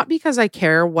 not because I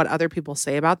care what other people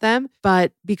say about them,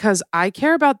 but because I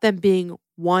care about them being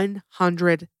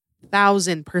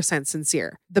 100,000%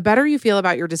 sincere. The better you feel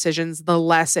about your decisions, the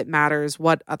less it matters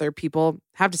what other people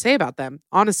have to say about them.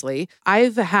 Honestly,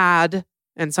 I've had,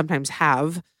 and sometimes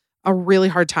have, a really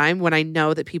hard time when I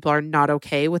know that people are not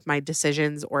okay with my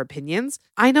decisions or opinions.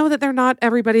 I know that they're not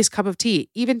everybody's cup of tea,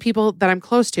 even people that I'm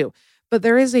close to. But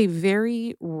there is a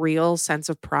very real sense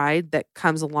of pride that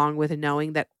comes along with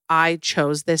knowing that I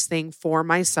chose this thing for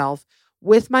myself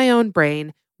with my own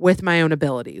brain, with my own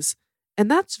abilities. And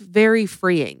that's very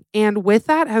freeing. And with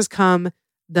that has come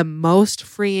the most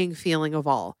freeing feeling of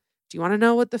all. Do you want to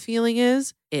know what the feeling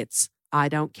is? It's, I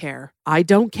don't care. I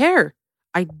don't care.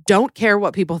 I don't care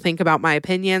what people think about my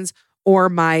opinions or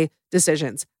my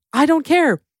decisions. I don't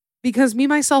care because me,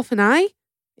 myself, and I,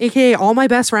 aka all my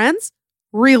best friends,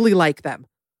 really like them.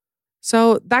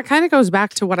 So that kind of goes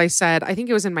back to what I said. I think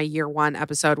it was in my year 1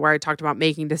 episode where I talked about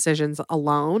making decisions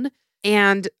alone.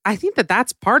 And I think that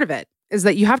that's part of it, is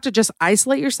that you have to just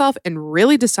isolate yourself and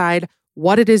really decide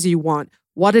what it is you want,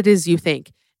 what it is you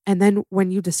think. And then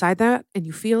when you decide that and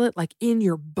you feel it like in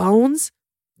your bones,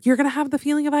 you're going to have the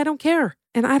feeling of I don't care.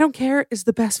 And I don't care is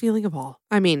the best feeling of all.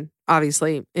 I mean,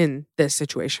 obviously in this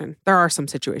situation, there are some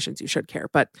situations you should care,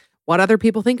 but what other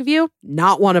people think of you,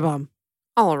 not one of them.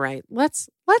 All right, let's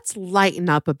lighten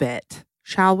up a bit,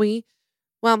 shall we?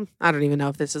 Well, I don't even know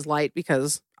if this is light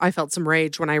because I felt some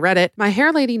rage when I read it. My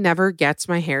hair lady never gets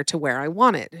my hair to where I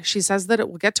want it. She says that it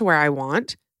will get to where I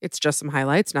want. It's just some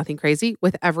highlights, nothing crazy,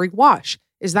 with every wash.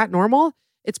 Is that normal?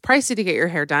 It's pricey to get your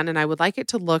hair done, and I would like it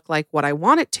to look like what I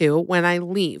want it to when I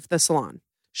leave the salon.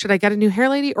 Should I get a new hair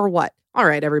lady or what? All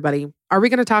right, everybody. Are we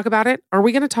going to talk about it? Are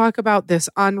we going to talk about this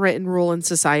unwritten rule in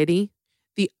society?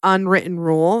 The unwritten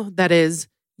rule that is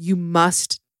you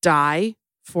must die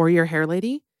for your hair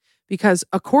lady? Because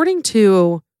according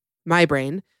to my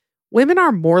brain, women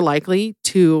are more likely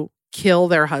to kill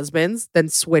their husbands than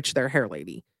switch their hair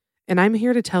lady. And I'm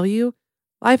here to tell you,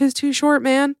 life is too short,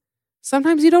 man.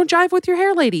 Sometimes you don't jive with your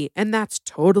hair lady, and that's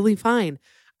totally fine.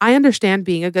 I understand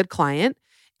being a good client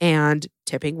and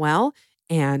tipping well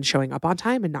and showing up on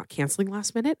time and not canceling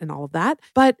last minute and all of that.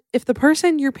 But if the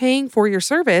person you're paying for your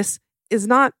service is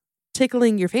not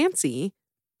tickling your fancy,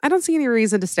 I don't see any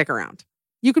reason to stick around.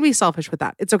 You can be selfish with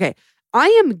that. It's okay. I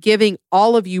am giving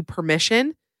all of you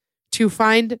permission to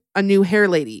find a new hair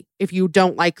lady if you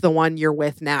don't like the one you're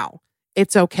with now.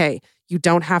 It's okay. You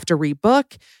don't have to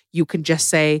rebook. You can just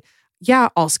say, yeah,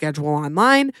 I'll schedule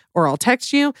online or I'll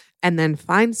text you and then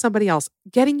find somebody else.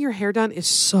 Getting your hair done is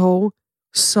so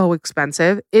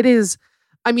expensive. It is,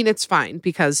 I mean, it's fine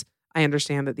because I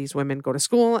understand that these women go to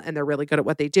school and they're really good at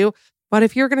what they do. But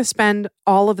if you're going to spend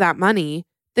all of that money,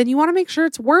 then you want to make sure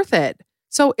it's worth it.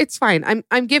 So it's fine.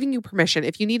 I'm giving you permission.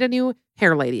 If you need a new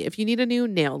hair lady, if you need a new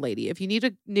nail lady, if you need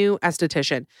a new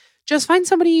esthetician, just find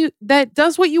somebody that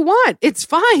does what you want. It's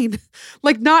fine.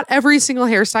 Like not every single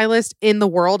hairstylist in the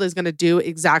world is going to do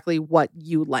exactly what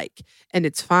you like. And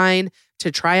it's fine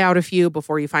to try out a few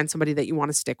before you find somebody that you want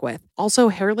to stick with. Also,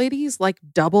 hair ladies like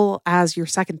double as your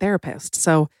second therapist.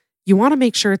 So you want to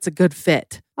make sure it's a good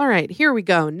fit. All right, here we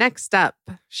go. Next up,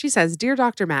 she says, Dear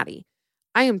Dr. Madi,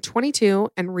 I am 22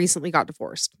 and recently got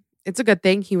divorced. It's a good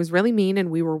thing. He was really mean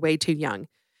and we were way too young.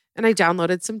 And I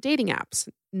downloaded some dating apps.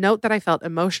 Note that I felt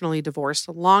emotionally divorced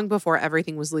long before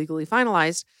everything was legally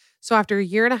finalized. So after a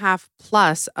year and a half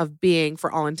plus of being,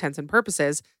 for all intents and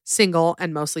purposes, single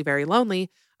and mostly very lonely,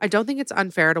 I don't think it's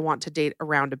unfair to want to date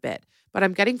around a bit. But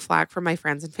I'm getting flack from my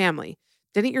friends and family.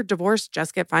 Didn't your divorce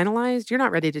just get finalized? You're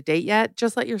not ready to date yet.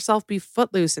 Just let yourself be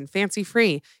footloose and fancy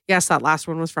free. Yes, that last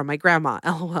one was from my grandma.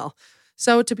 LOL.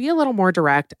 So to be a little more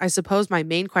direct, I suppose my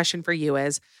main question for you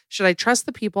is, should I trust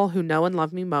the people who know and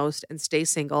love me most and stay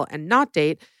single and not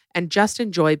date and just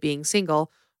enjoy being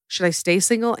single? Should I stay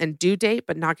single and do date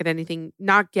but not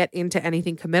get into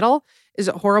anything committal? Is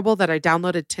it horrible that I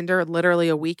downloaded Tinder literally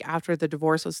a week after the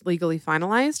divorce was legally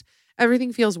finalized?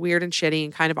 Everything feels weird and shitty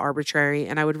and kind of arbitrary,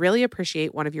 and I would really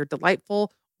appreciate one of your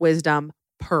delightful wisdom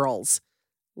pearls.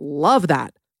 Love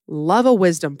that. Love a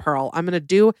wisdom pearl. I'm going to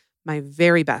do my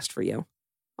very best for you.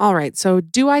 All right, so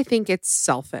do I think it's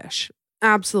selfish?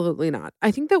 Absolutely not. I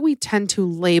think that we tend to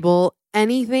label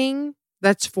anything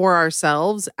that's for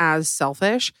ourselves as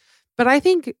selfish, but I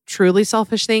think truly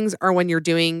selfish things are when you're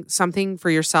doing something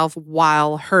for yourself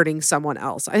while hurting someone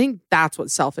else. I think that's what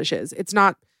selfish is. It's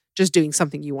not just doing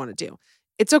something you want to do.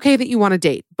 It's okay that you want to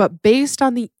date, but based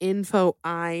on the info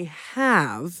I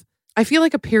have, I feel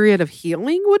like a period of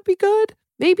healing would be good.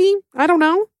 Maybe. I don't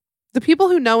know. The people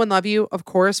who know and love you, of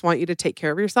course, want you to take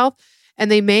care of yourself, and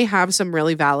they may have some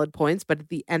really valid points, but at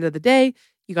the end of the day,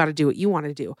 you got to do what you want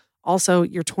to do. Also,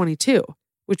 you're 22,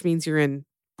 which means you're in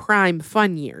prime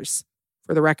fun years.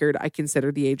 For the record, I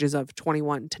consider the ages of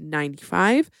 21 to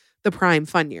 95 the prime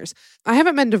fun years. I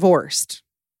haven't been divorced.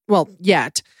 Well,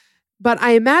 yet. But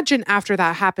I imagine after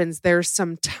that happens, there's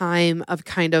some time of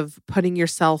kind of putting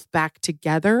yourself back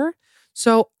together.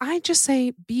 So I just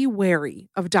say be wary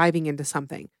of diving into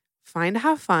something. Find to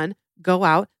have fun, go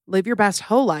out, live your best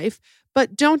whole life,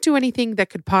 but don't do anything that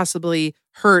could possibly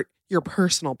hurt your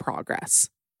personal progress.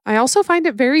 I also find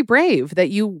it very brave that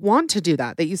you want to do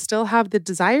that you still have the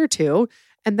desire to,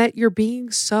 and that you're being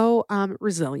so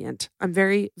resilient. I'm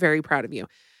very, very proud of you.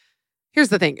 Here's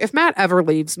the thing. If Matt ever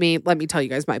leaves me, let me tell you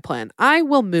guys my plan. I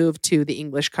will move to the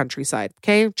English countryside,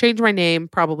 okay? Change my name,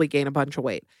 probably gain a bunch of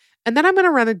weight. And then I'm going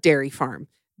to run a dairy farm.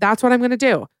 That's what I'm going to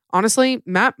do. Honestly,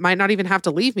 Matt might not even have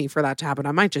to leave me for that to happen.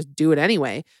 I might just do it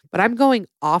anyway. But I'm going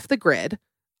off the grid.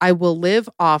 I will live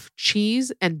off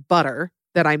cheese and butter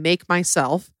that I make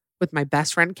myself with my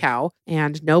best friend cow,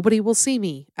 and nobody will see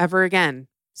me ever again.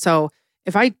 So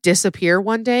if I disappear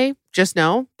one day, just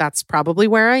know that's probably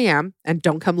where I am, and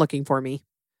don't come looking for me.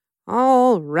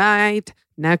 All right.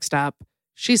 Next up,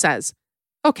 she says,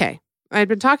 okay, I had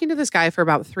been talking to this guy for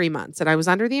about 3 months, and I was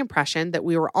under the impression that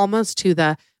we were almost to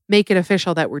the make it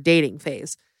official that we're dating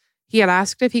phase. He had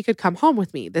asked if he could come home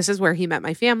with me. This is where he met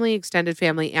my family, extended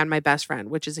family, and my best friend,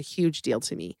 which is a huge deal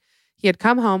to me. He had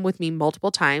come home with me multiple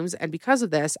times, and because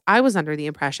of this, I was under the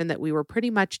impression that we were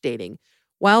pretty much dating.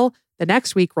 Well, the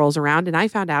next week rolls around, and I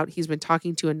found out he's been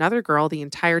talking to another girl the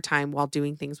entire time while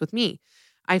doing things with me.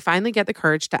 I finally get the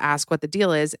courage to ask what the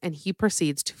deal is, and he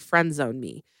proceeds to friend zone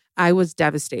me. I was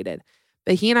devastated.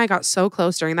 But he and I got so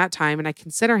close during that time, and I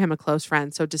consider him a close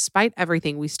friend, so despite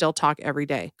everything, we still talk every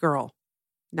day. Girl,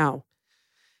 no.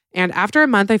 And after a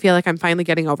month, I feel like I'm finally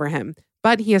getting over him.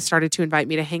 But he has started to invite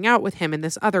me to hang out with him and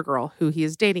this other girl who he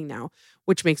is dating now,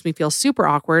 which makes me feel super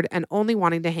awkward and only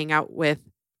wanting to hang out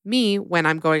with me when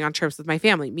I'm going on trips with my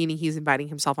family, meaning he's inviting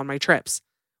himself on my trips.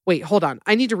 Wait, hold on.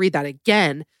 I need to read that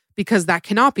again because that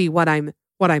cannot be what I'm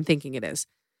thinking it is.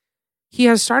 He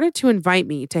has started to invite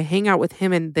me to hang out with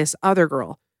him and this other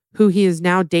girl who he is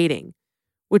now dating,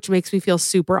 which makes me feel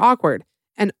super awkward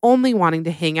and only wanting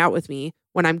to hang out with me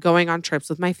when I'm going on trips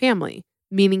with my family,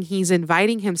 meaning he's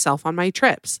inviting himself on my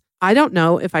trips. I don't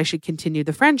know if I should continue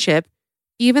the friendship,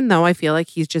 even though I feel like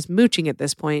he's just mooching at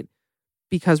this point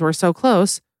because we're so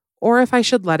close, or if I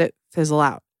should let it fizzle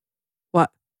out.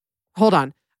 What? Hold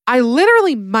on. I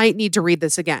literally might need to read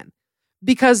this again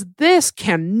because this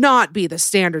cannot be the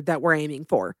standard that we're aiming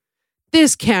for.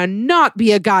 This cannot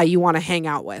be a guy you want to hang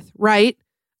out with, right?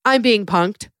 I'm being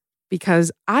punked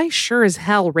because I sure as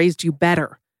hell raised you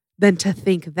better than to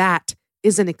think that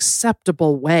is an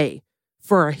acceptable way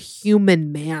for a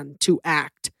human man to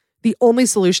act. The only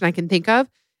solution I can think of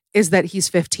is that he's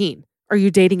 15. Are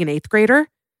you dating an 8th grader?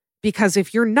 Because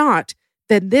if you're not,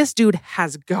 then this dude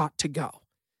has got to go.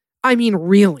 I mean,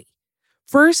 really.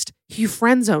 First, he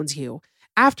friend zones you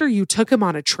after you took him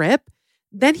on a trip.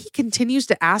 Then he continues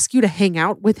to ask you to hang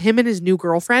out with him and his new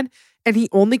girlfriend, and he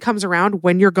only comes around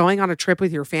when you're going on a trip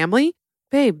with your family.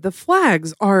 Babe, the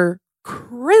flags are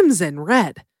crimson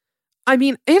red. I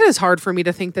mean, it is hard for me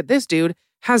to think that this dude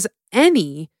has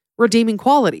any redeeming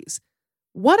qualities.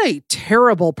 What a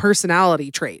terrible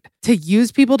personality trait to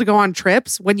use people to go on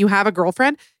trips when you have a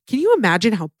girlfriend. Can you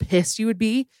imagine how pissed you would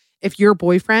be if your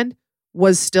boyfriend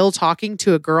was still talking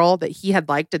to a girl that he had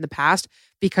liked in the past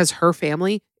because her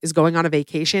family is going on a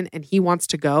vacation and he wants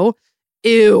to go?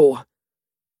 Ew.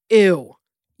 Ew.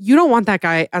 You don't want that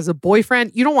guy as a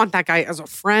boyfriend. You don't want that guy as a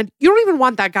friend. You don't even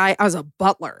want that guy as a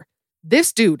butler.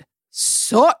 This dude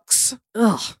sucks.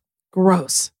 Ugh.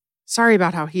 Gross. Sorry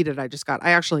about how heated I just got.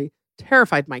 I actually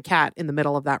terrified my cat in the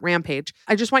middle of that rampage.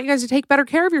 I just want you guys to take better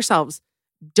care of yourselves.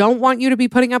 Don't want you to be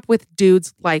putting up with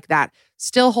dudes like that.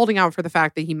 Still holding out for the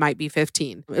fact that he might be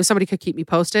 15. If somebody could keep me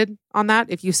posted on that,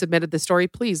 if you submitted the story,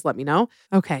 please let me know.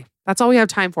 Okay, that's all we have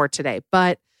time for today.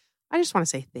 But I just want to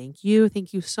say thank you.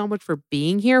 Thank you so much for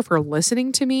being here, for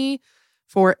listening to me,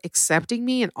 for accepting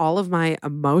me and all of my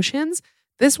emotions.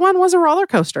 This one was a roller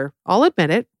coaster. I'll admit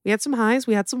it. We had some highs,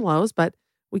 we had some lows, but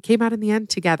we came out in the end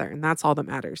together, and that's all that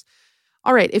matters.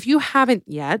 All right, if you haven't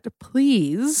yet,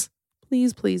 please,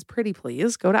 pretty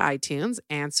please, go to iTunes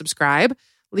and subscribe.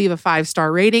 Leave a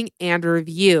 5-star rating and a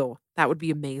review. That would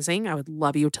be amazing. I would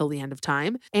love you till the end of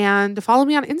time. And follow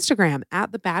me on Instagram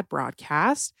at The Bad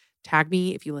Broadcast. Tag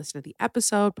me if you listen to the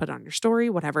episode, put it on your story,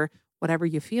 whatever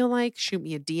you feel like. Shoot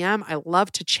me a DM. I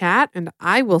love to chat, and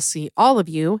I will see all of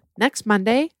you next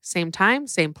Monday, same time,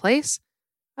 same place.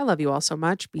 I love you all so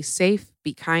much. Be safe,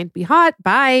 be kind, be hot.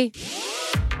 Bye.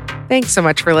 Thanks so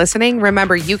much for listening.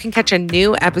 Remember, you can catch a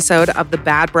new episode of The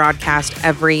Bad Broadcast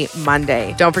every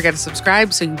Monday. Don't forget to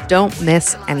subscribe so you don't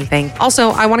miss anything. Also,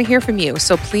 I want to hear from you,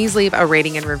 so please leave a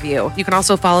rating and review. You can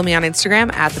also follow me on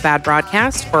Instagram at The Bad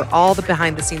Broadcast for all the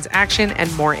behind-the-scenes action and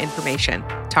more information.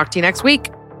 Talk to you next week.